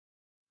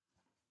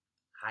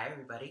Hi,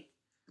 everybody.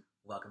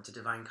 Welcome to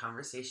Divine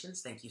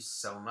Conversations. Thank you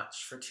so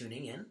much for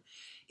tuning in.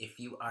 If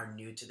you are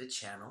new to the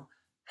channel,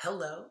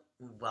 hello,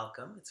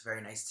 welcome. It's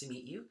very nice to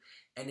meet you.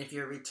 And if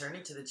you're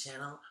returning to the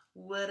channel,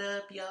 what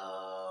up,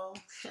 y'all?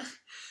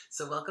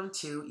 So welcome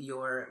to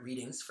your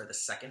readings for the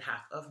second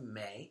half of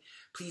May.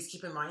 Please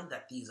keep in mind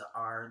that these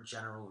are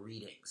general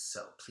readings,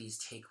 so please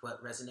take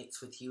what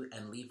resonates with you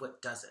and leave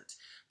what doesn't.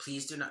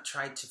 Please do not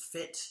try to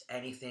fit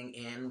anything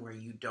in where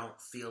you don't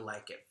feel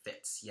like it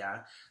fits, yeah?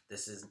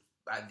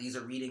 These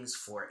are readings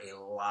for a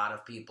lot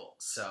of people,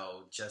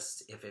 so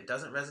just if it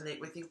doesn't resonate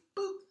with you,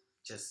 boop,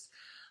 just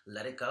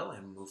let it go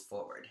and move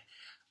forward.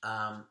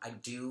 I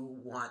do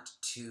want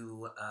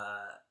to,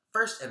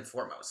 first and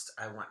foremost,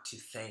 I want to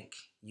thank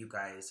you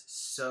guys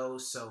so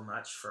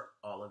much for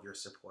all of your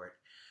support.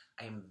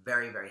 I am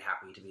very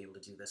happy to be able to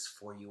do this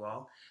for you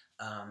all,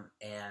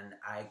 and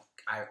I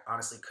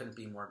honestly couldn't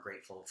be more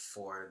grateful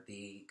for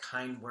the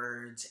kind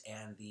words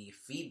and the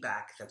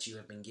feedback that you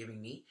have been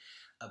giving me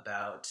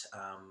about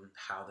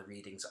how the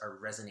readings are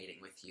resonating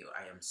with you.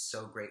 I am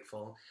so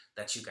grateful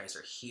that you guys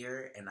are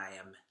here, and I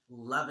am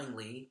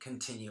lovingly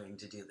continuing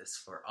to do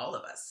this for all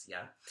of us,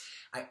 yeah?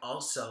 I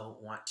also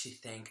want to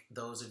thank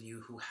those of you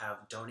who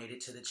have donated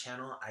to the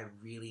channel. I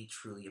really,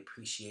 truly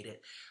appreciate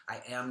it.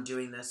 I am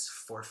doing this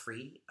for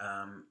free,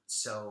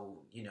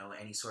 so, you know,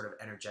 any sort of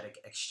energetic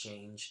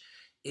exchange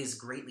is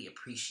greatly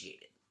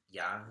appreciated,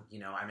 yeah? You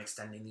know, I'm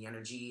extending the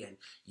energy, and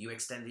you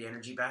extend the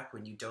energy back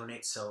when you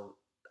donate, so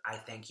I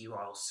thank you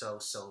all so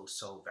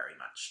very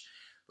much.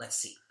 Let's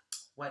see,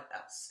 what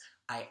else?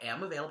 I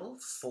am available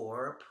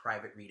for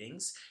private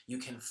readings. You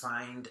can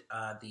find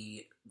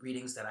the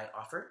readings that I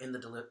offer in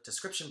the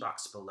description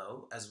box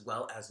below, as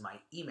well as my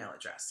email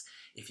address.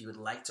 If you would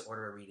like to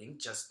order a reading,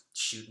 just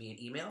shoot me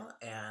an email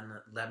and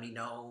let me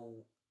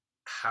know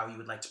how you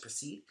would like to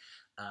proceed.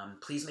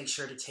 Please make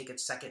sure to take a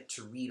second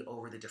to read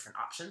over the different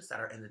options that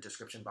are in the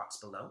description box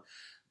below.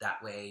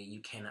 That way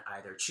you can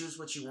either choose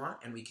what you want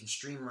and we can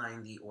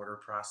streamline the order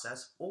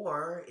process,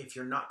 or if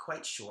you're not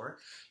quite sure,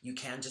 you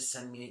can just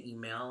send me an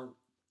email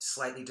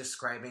slightly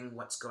describing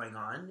what's going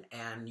on,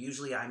 and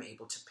usually I'm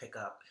able to pick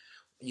up,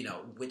 you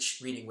know, which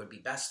reading would be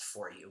best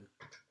for you.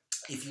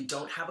 If you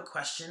don't have a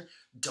question,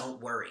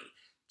 don't worry.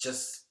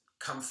 Just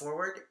come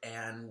forward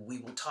and we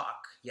will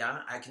talk,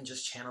 yeah? I can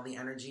just channel the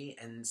energy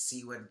and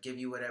give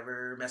you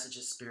whatever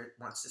messages Spirit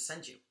wants to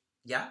send you,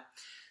 yeah?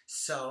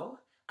 So,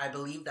 I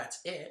believe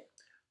that's it.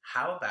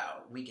 How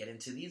about we get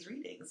into these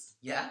readings,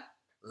 yeah?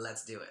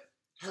 Let's do it.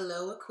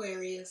 Hello,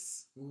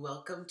 Aquarius.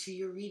 Welcome to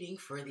your reading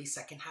for the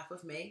second half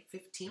of May,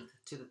 15th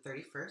to the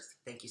 31st.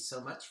 Thank you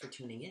so much for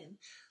tuning in.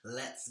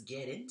 Let's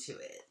get into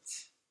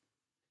it.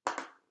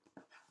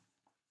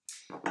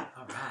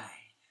 All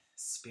right,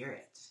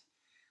 Spirit,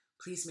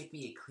 please make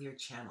me a clear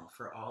channel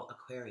for all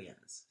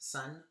Aquarians,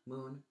 Sun,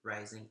 Moon,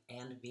 Rising,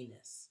 and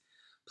Venus.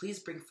 Please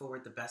bring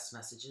forward the best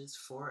messages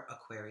for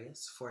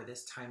Aquarius for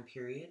this time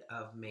period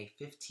of May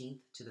 15th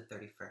to the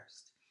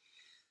 31st.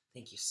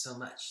 Thank you so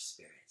much,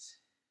 Spirit.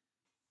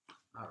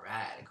 All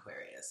right,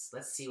 Aquarius,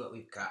 let's see what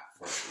we've got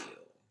for you.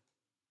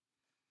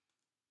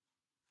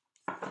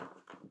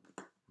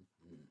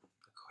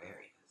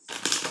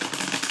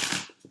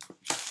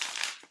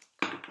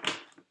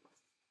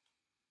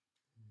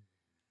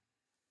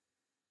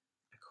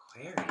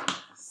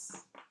 Aquarius.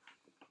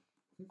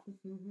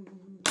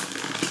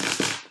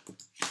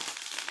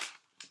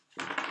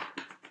 All right,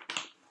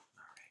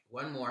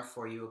 one more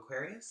for you,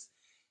 Aquarius,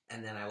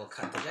 and then I will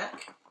cut the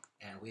deck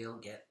and we'll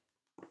get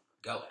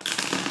going.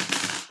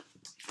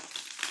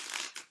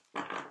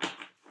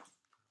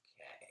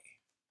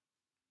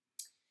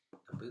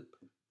 A boop,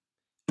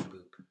 a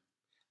boop,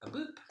 a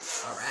boop.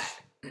 All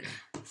right.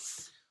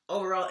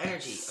 Overall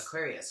energy,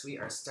 Aquarius, we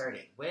are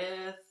starting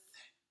with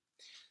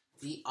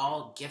the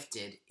All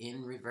Gifted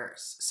in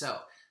reverse.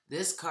 So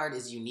this card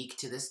is unique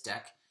to this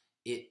deck.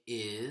 It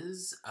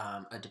is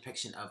a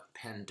depiction of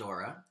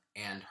Pandora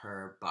and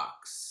her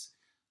box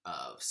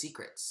of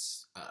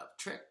secrets, of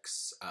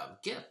tricks,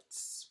 of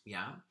gifts,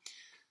 yeah?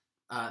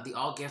 The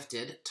All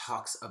Gifted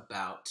talks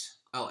about,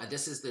 and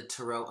this is the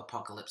Tarot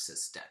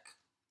Apocalypsis deck,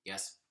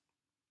 yes?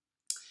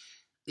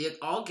 The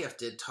All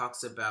Gifted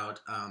talks about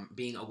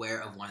being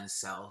aware of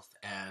oneself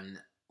and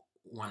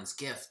one's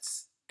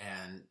gifts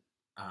and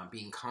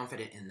being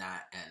confident in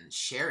that and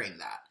sharing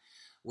that.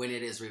 When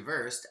it is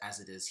reversed, as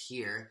it is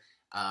here,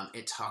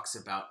 it talks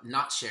about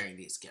not sharing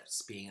these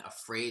gifts, being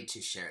afraid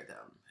to share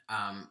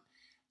them.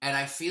 And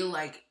I feel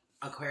like,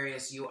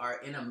 Aquarius, you are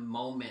in a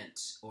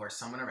moment, or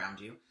someone around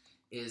you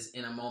is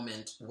in a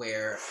moment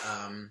where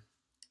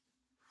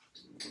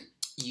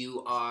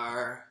you're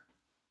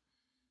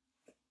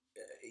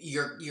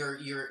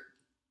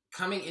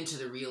coming into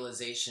the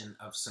realization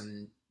of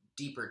some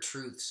deeper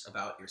truths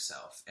about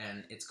yourself,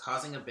 and it's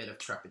causing a bit of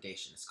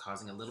trepidation. It's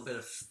causing a little bit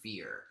of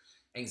fear,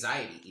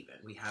 anxiety even.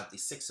 We have the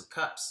Six of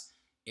Cups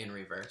in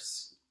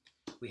reverse.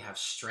 We have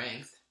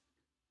Strength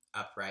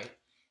upright,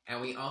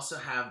 and we also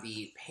have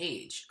the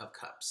Page of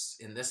Cups.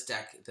 In this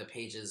deck, the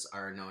pages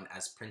are known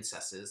as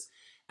princesses,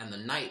 and the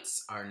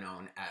knights are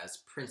known as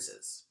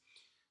princes.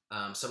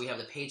 So we have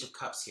the Page of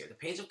Cups here. The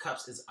Page of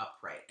Cups is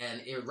upright.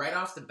 And right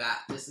off the bat,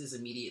 this is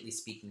immediately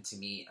speaking to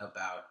me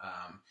about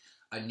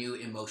a new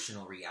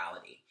emotional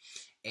reality.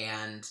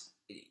 And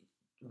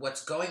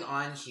what's going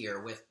on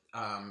here with,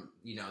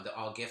 the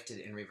All Gifted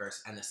in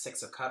reverse and the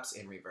Six of Cups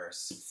in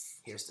reverse.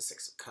 Here's the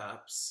Six of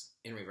Cups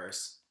in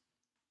reverse.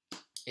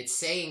 It's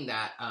saying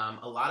that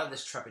a lot of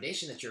this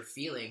trepidation that you're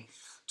feeling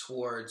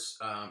towards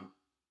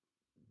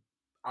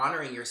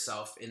honoring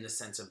yourself in the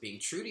sense of being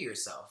true to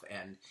yourself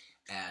and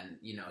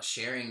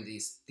sharing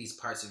these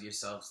parts of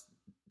yourself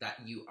that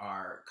you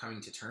are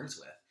coming to terms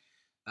with.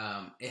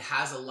 It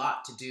has a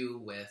lot to do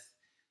with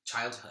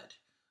childhood,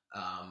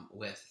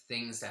 with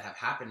things that have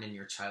happened in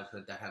your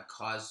childhood that have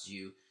caused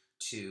you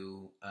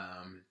to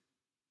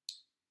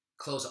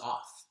close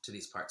off to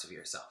these parts of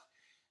yourself.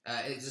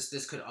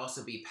 This could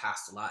also be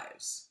past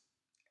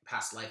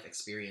life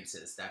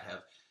experiences that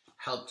have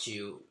helped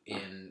you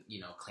in,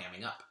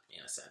 clamming up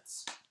in a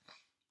sense.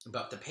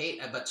 But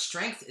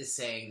strength is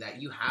saying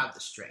that you have the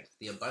strength,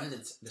 the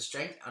abundance, the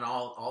strength, and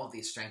all of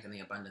the strength and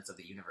the abundance of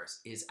the universe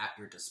is at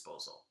your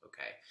disposal.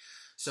 Okay,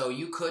 so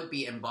you could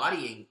be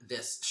embodying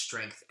this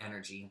strength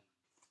energy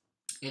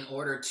in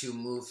order to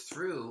move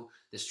through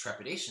this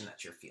trepidation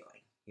that you're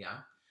feeling. Yeah.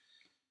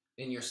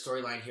 In your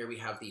storyline here, we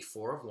have the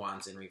Four of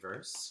Wands in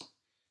reverse.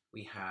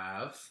 We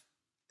have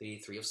the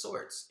Three of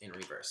Swords in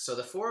reverse. So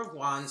the Four of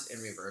Wands in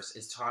reverse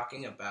is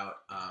talking about.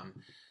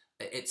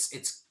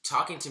 It's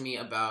talking to me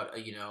about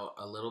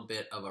a little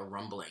bit of a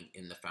rumbling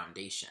in the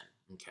foundation,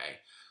 okay?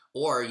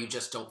 Or you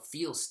just don't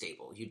feel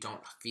stable. You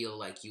don't feel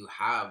like you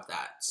have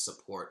that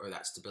support or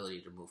that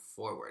stability to move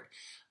forward.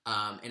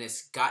 And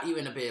it's got you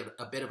in a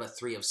bit of a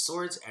Three of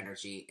Swords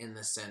energy in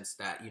the sense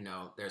that,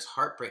 there's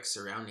heartbreak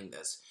surrounding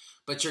this,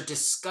 but you're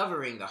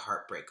discovering the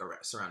heartbreak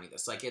surrounding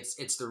this. Like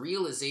it's the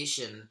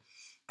realization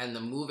and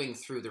the moving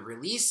through the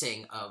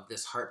releasing of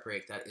this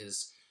heartbreak that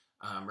is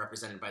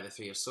represented by the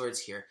Three of Swords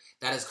here,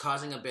 that is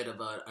causing a bit of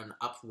an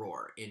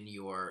uproar in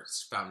your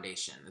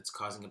foundation. It's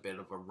causing a bit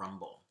of a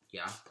rumble,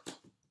 yeah?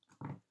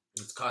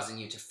 It's causing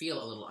you to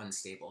feel a little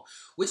unstable,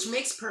 which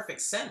makes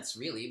perfect sense,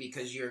 really,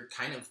 because you're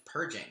kind of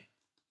purging.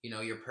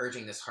 You're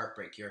purging this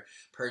heartbreak. You're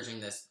purging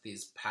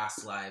these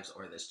past lives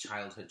or this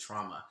childhood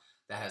trauma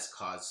that has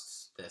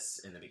caused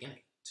this in the beginning,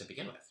 to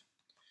begin with.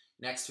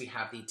 Next, we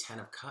have the Ten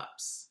of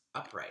Cups.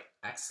 Upright.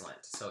 Excellent.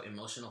 So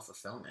emotional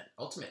fulfillment,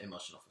 ultimate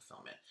emotional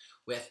fulfillment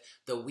with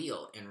the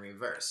Wheel in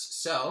reverse.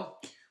 So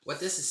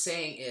what this is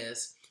saying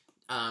is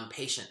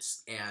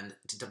patience and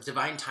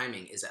divine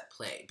timing is at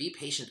play. Be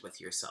patient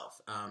with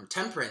yourself.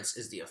 Temperance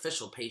is the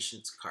official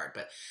patience card,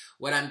 but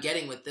what I'm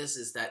getting with this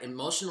is that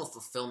emotional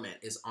fulfillment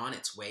is on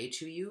its way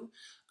to you,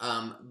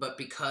 but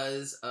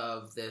because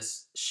of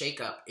this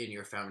shakeup in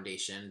your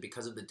foundation,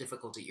 because of the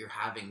difficulty you're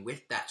having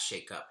with that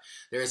shakeup,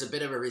 there is a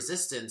bit of a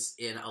resistance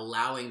in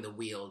allowing the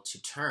wheel to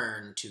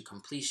turn to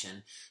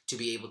completion to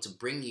be able to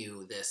bring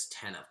you this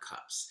Ten of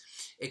Cups.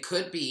 It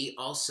could be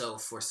also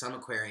for some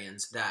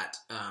Aquarians that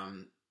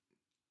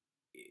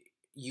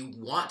you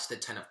want the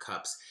Ten of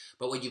Cups,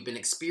 but what you've been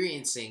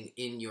experiencing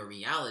in your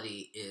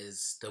reality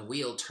is the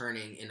wheel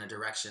turning in a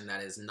direction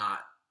that is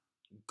not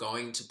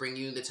going to bring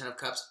you the Ten of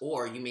Cups,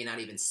 or you may not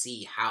even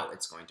see how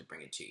it's going to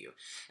bring it to you.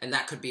 And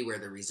that could be where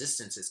the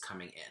resistance is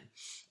coming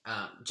in.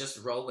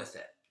 Just roll with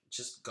it.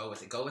 Just go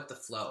with it. Go with the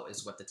flow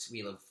is what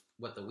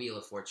the Wheel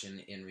of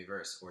Fortune in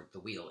reverse, or the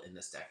wheel in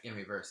this deck in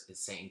reverse, is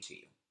saying to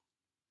you.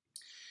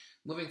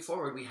 Moving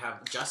forward, we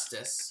have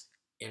Justice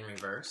in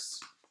reverse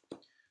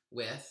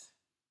with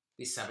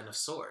the Seven of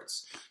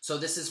Swords. So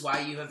this is why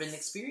you have been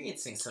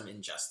experiencing some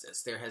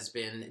injustice. There has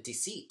been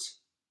deceit.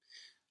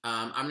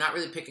 I'm not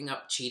really picking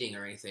up cheating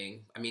or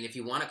anything. I mean, if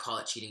you want to call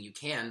it cheating, you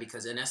can,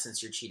 because in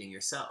essence, you're cheating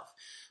yourself.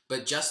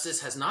 But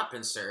justice has not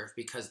been served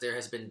because there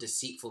has been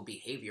deceitful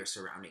behavior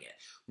surrounding it,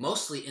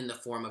 mostly in the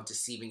form of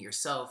deceiving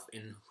yourself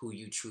in who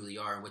you truly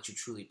are and what you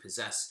truly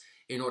possess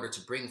in order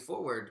to bring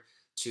forward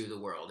to the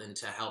world and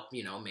to help,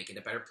 make it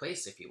a better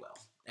place, if you will.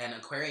 And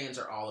Aquarians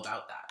are all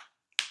about that.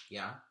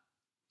 Yeah.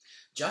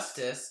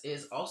 Justice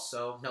is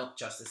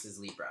Justice is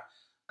Libra.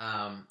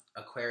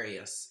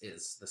 Aquarius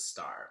is the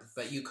star.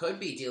 But you could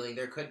be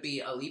there could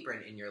be a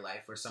Libran in your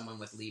life, or someone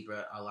with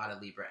Libra, a lot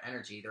of Libra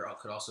energy. There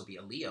could also be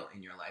a Leo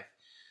in your life.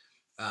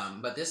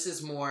 But this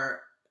is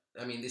more,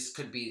 this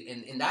could be,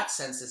 in that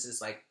sense, this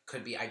is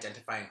could be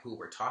identifying who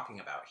we're talking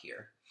about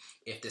here.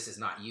 If this is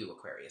not you,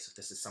 Aquarius, if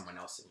this is someone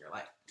else in your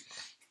life.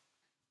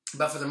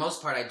 But for the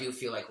most part, I do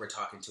feel like we're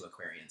talking to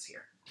Aquarians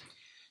here.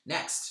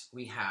 Next,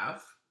 we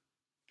have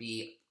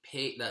the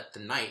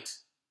Knight.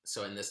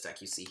 So in this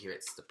deck, you see here,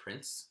 it's the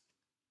Prince.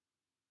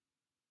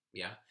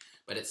 Yeah.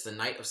 But it's the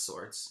Knight of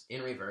Swords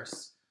in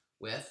reverse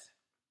with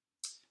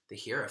the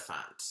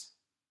Hierophant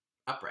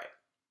upright.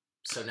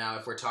 So now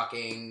if we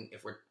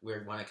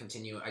want to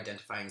continue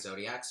identifying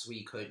zodiacs,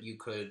 we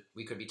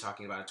could be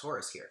talking about a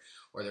Taurus here,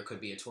 or there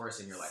could be a Taurus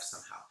in your life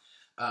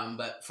somehow.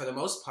 But for the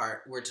most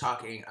part, we're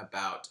talking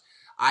about,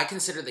 I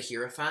consider the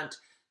Hierophant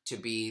to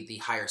be the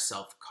higher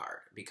self card,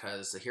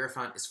 because the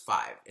Hierophant is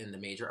 5 in the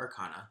major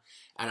arcana,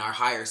 and our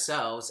higher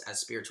selves as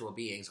spiritual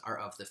beings are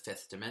of the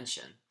 5th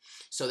dimension.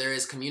 So there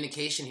is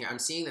communication here. I'm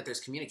seeing that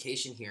there's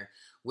communication here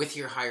with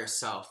your higher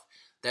self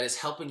that is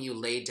helping you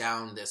lay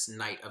down this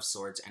Knight of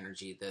Swords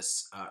energy,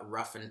 this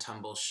rough and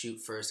tumble,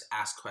 shoot first,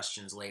 ask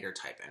questions later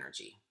type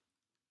energy.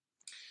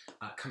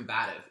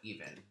 Combative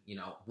even, you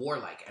know,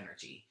 warlike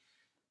energy.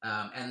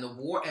 And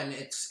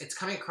it's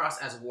coming across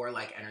as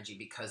warlike energy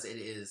because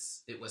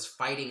it was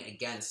fighting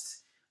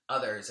against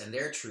others and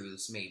their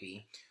truths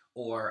maybe,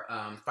 or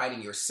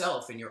fighting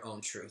yourself in your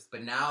own truth.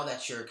 But now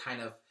that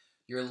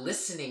you're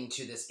listening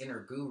to this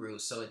inner guru,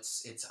 so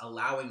it's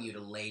allowing you to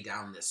lay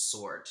down this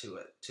sword to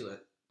a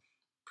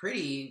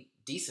pretty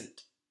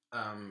decent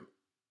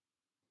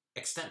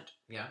extent.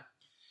 Yeah.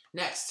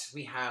 Next,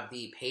 we have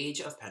the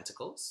Page of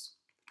Pentacles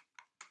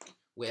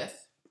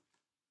with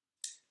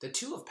the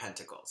 2 of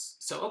Pentacles.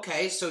 So,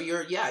 okay, so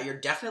you're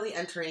definitely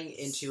entering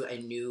into a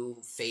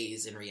new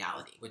phase in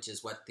reality, which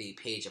is what the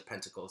Page of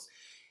Pentacles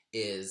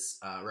is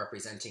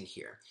representing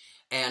here.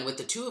 And with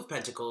the 2 of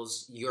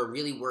Pentacles, you're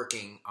really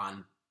working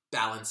on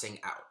balancing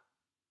out,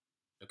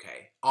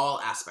 okay, all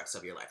aspects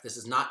of your life. This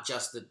is not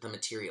just the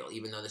material,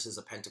 even though this is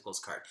a Pentacles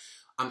card.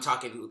 I'm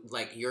talking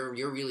like you're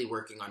really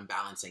working on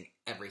balancing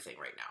everything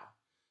right now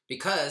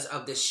because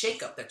of this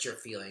shakeup that you're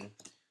feeling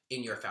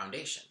in your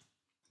foundation,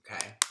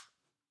 okay?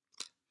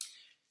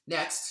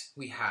 Next,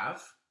 we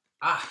have,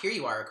 here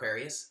you are,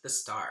 Aquarius, the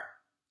Star.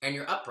 And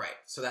you're upright,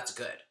 so that's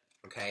good,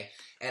 okay?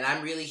 And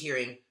I'm really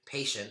hearing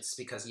patience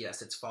because,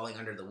 yes, it's falling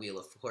under the Wheel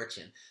of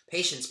Fortune.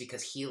 Patience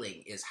because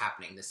healing is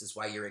happening. This is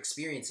why you're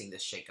experiencing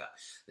this shakeup.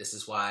 This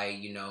is why,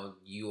 you know,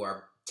 you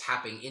are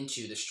tapping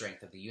into the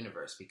strength of the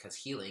universe because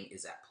healing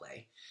is at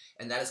play.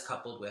 And that is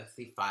coupled with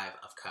the 5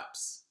 of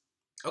Cups.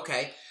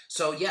 Okay,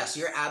 so yes,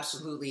 it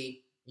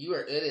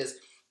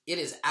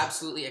is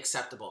absolutely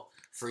acceptable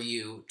for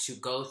you to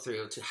go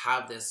through, to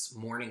have this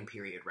mourning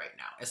period right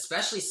now,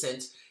 especially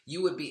since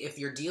you would be, if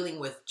you're dealing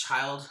with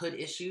childhood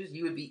issues,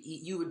 you would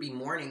be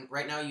mourning,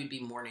 right now you'd be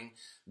mourning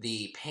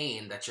the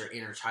pain that your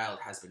inner child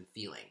has been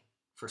feeling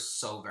for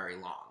so very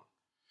long.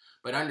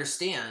 But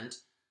understand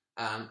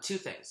 2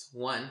 things.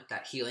 One,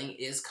 that healing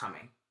is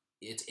coming.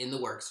 It's in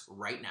the works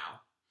right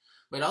now.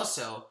 But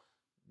also,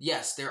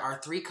 yes, there are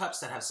 3 cups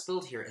that have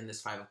spilled here in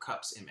this 5 of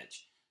Cups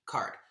image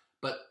card.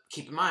 But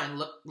keep in mind,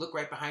 look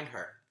right behind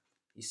her.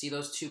 You see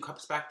those 2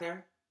 cups back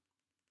there?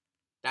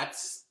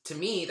 To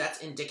me,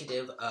 that's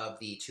indicative of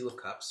the 2 of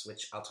Cups,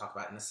 which I'll talk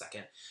about in a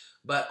second.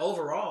 But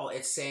overall,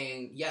 it's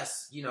saying,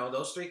 yes, you know,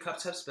 those 3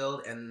 cups have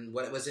spilled, and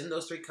what was in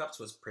those 3 cups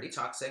was pretty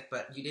toxic,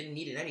 but you didn't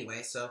need it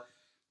anyway. So,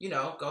 you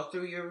know, go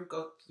through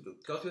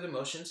the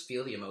motions,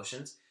 feel the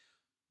emotions,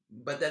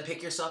 but then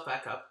pick yourself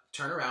back up,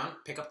 turn around,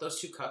 pick up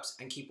those 2 cups,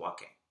 and keep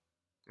walking.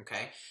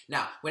 Okay.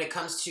 Now, when it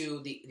comes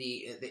to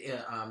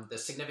the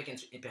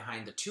significance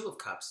behind the 2 of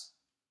Cups,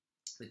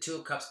 the 2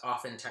 of Cups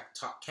often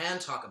can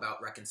talk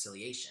about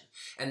reconciliation.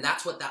 And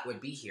that's what that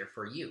would be here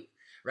for you.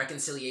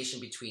 Reconciliation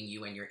between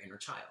you and your inner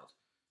child.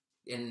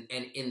 And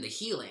in the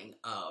healing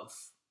of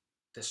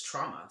this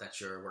trauma that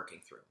you're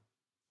working through.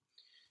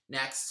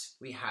 Next,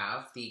 we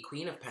have the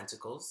Queen of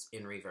Pentacles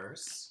in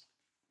reverse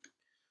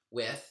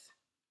with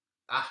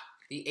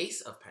the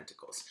Ace of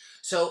Pentacles.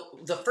 So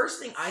the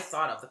first thing I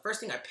thought of, the first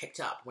thing I picked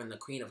up when the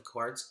Queen of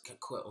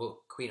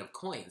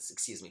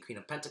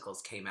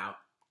Pentacles came out,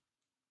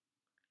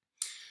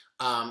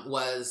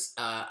 was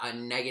a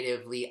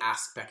negatively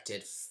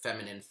aspected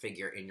feminine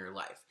figure in your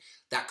life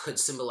that could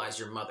symbolize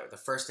your mother. The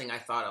first thing I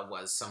thought of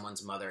was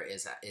someone's mother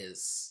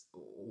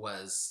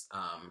was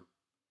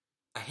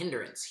a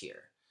hindrance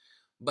here,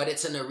 but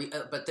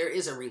but there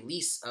is a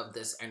release of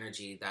this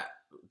energy that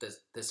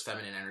this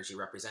feminine energy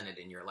represented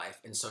in your life,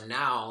 and so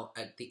now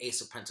the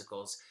Ace of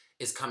Pentacles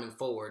is coming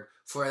forward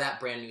for that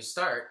brand new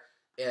start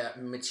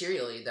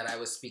materially that I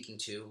was speaking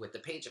to with the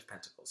Page of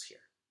Pentacles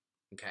here.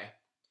 Okay,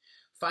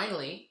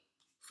 finally.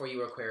 For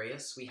you,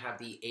 Aquarius, we have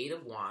the 8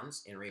 of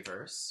Wands in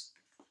reverse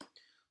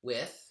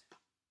with,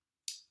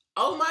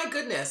 oh my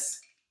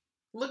goodness,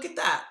 look at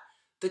that,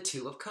 the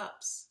 2 of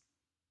Cups.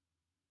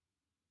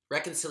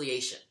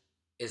 Reconciliation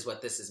is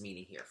what this is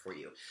meaning here for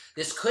you.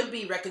 This could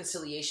be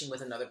reconciliation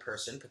with another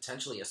person,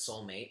 potentially a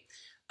soulmate.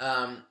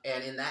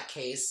 And in that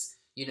case,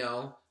 you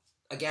know,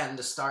 again,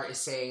 the star is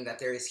saying that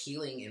there is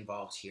healing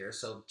involved here,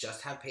 so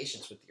just have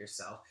patience with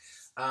yourself.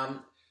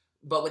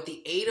 But with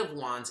the 8 of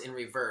Wands in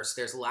reverse,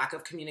 there's lack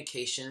of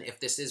communication.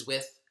 If this has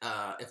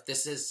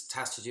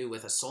to do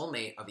with a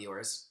soulmate of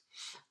yours,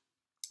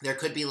 there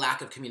could be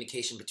lack of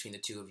communication between the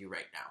 2 of you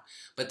right now.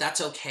 But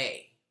that's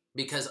okay,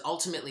 because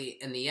ultimately,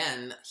 in the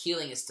end,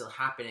 healing is still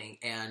happening,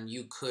 and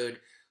you could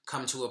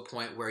come to a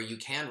point where you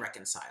can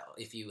reconcile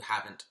if you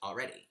haven't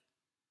already.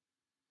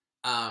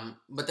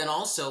 But then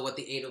also what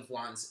the 8 of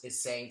Wands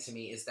is saying to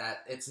me is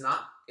that it's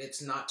not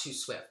too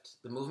swift.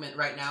 The movement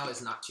right now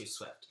is not too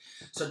swift.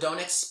 So don't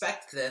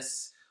expect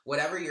this,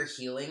 whatever you're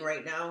healing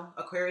right now,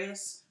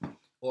 Aquarius,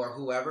 or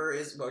whoever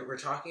is what we're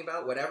talking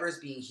about, whatever is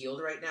being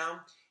healed right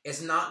now,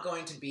 it's not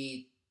going to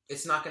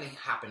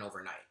happen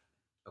overnight.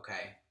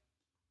 Okay?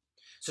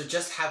 So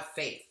just have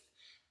faith.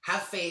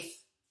 Have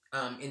faith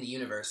in the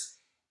universe,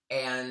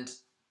 and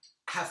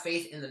have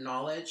faith in the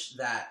knowledge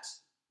that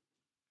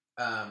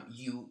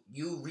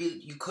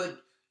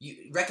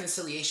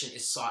reconciliation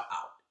is sought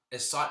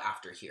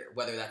after here,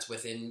 whether that's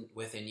within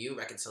you,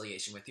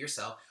 reconciliation with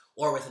yourself,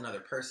 or with another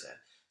person.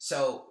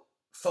 So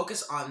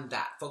focus on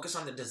that. Focus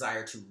on the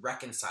desire to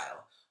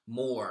reconcile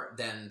more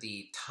than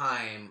the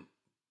time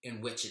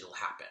in which it'll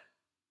happen.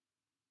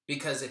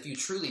 Because if you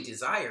truly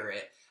desire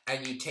it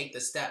and you take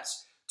the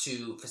steps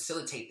to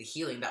facilitate the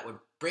healing that would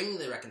bring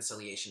the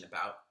reconciliation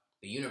about,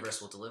 the universe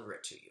will deliver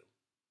it to you.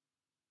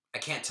 I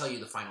can't tell you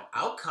the final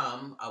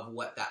outcome of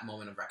what that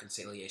moment of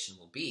reconciliation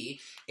will be.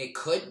 It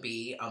could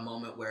be a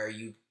moment where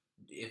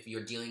if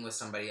you're dealing with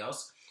somebody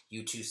else,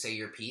 you two say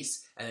your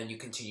piece, and then you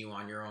continue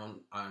on your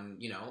own,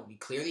 you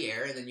clear the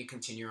air, and then you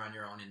continue on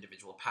your own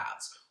individual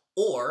paths.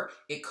 Or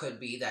it could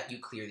be that you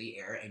clear the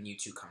air and you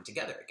two come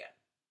together again.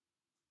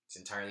 It's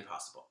entirely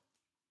possible.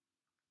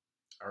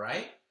 All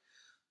right?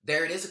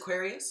 There it is,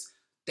 Aquarius.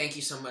 Thank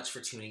you so much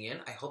for tuning in.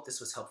 I hope this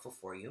was helpful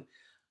for you.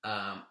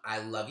 I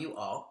love you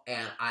all,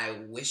 and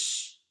I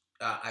wish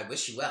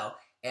you well,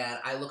 and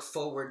I look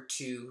forward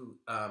to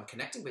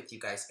connecting with you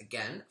guys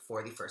again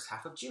for the first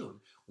half of June.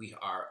 We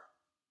are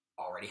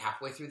already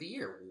halfway through the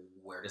year.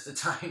 Where does the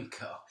time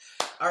go?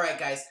 All right,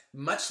 guys,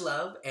 much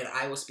love, and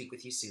I will speak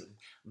with you soon.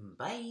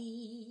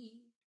 Bye.